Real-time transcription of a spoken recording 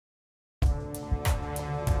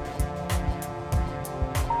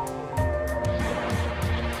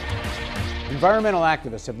Environmental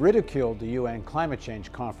activists have ridiculed the UN climate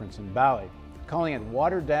change conference in Bali, calling it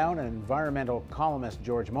watered down, and environmental columnist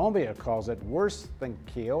George Monbiot calls it worse than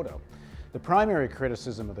Kyoto. The primary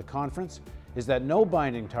criticism of the conference is that no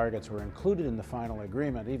binding targets were included in the final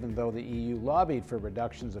agreement, even though the EU lobbied for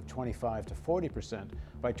reductions of 25% to 40%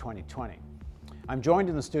 by 2020. I'm joined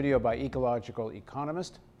in the studio by ecological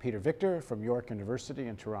economist Peter Victor from York University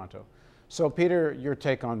in Toronto. So Peter, your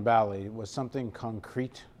take on Bali, was something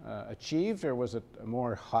concrete achieved, or was it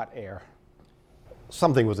more hot air?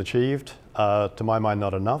 Something was achieved. To my mind,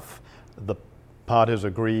 not enough. The parties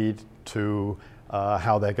agreed to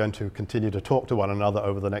how they're going to continue to talk to one another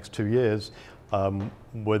over the next 2 years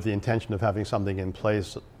with the intention of having something in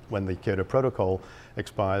place when the Kyoto Protocol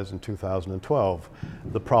expires in 2012.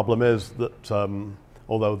 The problem is that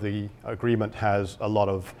although the agreement has a lot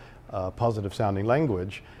of positive sounding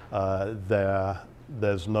language,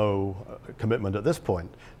 there's no commitment at this point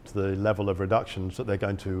to the level of reductions that they're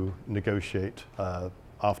going to negotiate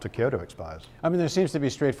after Kyoto expires. I mean, there seems to be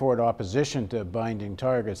straightforward opposition to binding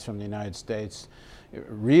targets from the United States.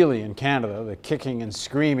 Really, in Canada, the kicking and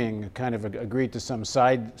screaming kind of agreed to some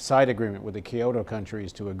side agreement with the Kyoto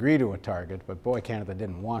countries to agree to a target, but boy, Canada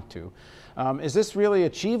didn't want to. Is this really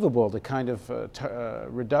achievable, the kind of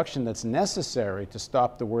reduction that's necessary to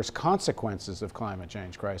stop the worst consequences of climate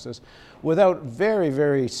change crisis without very,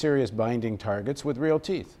 very serious binding targets with real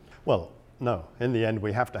teeth? Well, no. In the end,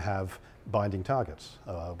 we have to have binding targets.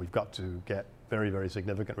 We've got to get very, very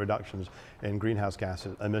significant reductions in greenhouse gas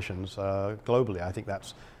emissions globally. I think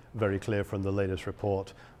that's very clear from the latest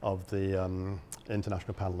report of the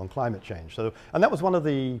International Panel on Climate Change. So, and that was one of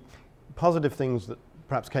the positive things that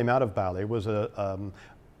perhaps came out of Bali, was the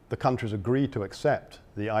countries agreed to accept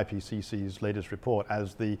the IPCC's latest report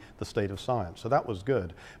as the state of science. So that was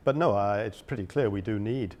good. But no, it's pretty clear we do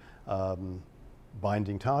need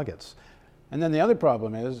binding targets. And then the other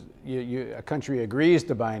problem is a country agrees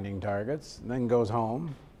to binding targets, then goes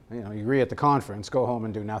home. You agree at the conference, go home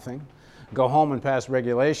and do nothing. Go home and pass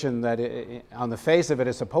regulation that on the face of it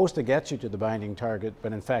is supposed to get you to the binding target,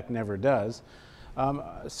 but in fact never does.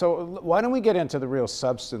 So why don't we get into the real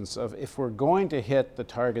substance of, if we're going to hit the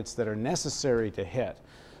targets that are necessary to hit,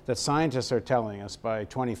 that scientists are telling us by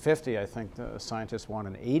 2050, I think the scientists want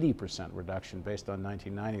an 80% reduction based on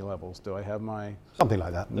 1990 levels. Do I have my something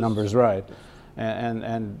like that numbers right?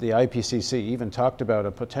 And the IPCC even talked about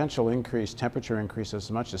a potential increase, temperature increase as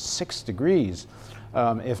much as 6 degrees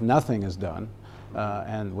if nothing is done,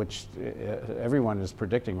 and which everyone is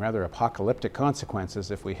predicting rather apocalyptic consequences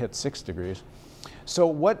if we hit 6 degrees. So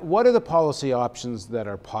what are the policy options that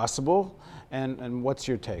are possible, and what's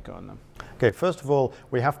your take on them? Okay, first of all,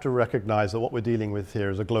 we have to recognize that what we're dealing with here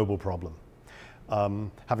is a global problem.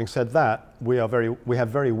 Having said that, we have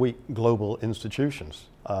very weak global institutions,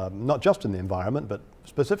 not just in the environment, but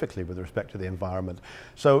specifically with respect to the environment.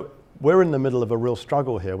 So we're in the middle of a real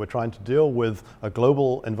struggle here. We're trying to deal with a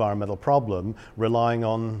global environmental problem relying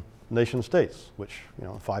on nation states, which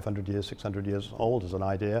 500 years, 600 years old is an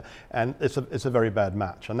idea, and it's a very bad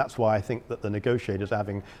match. And that's why I think that the negotiators are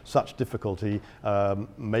having such difficulty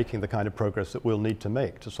making the kind of progress that we'll need to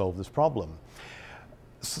make to solve this problem.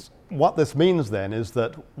 What this means then is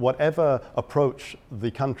that whatever approach the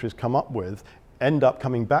countries come up with end up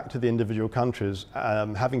coming back to the individual countries,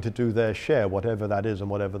 having to do their share, whatever that is and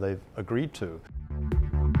whatever they've agreed to.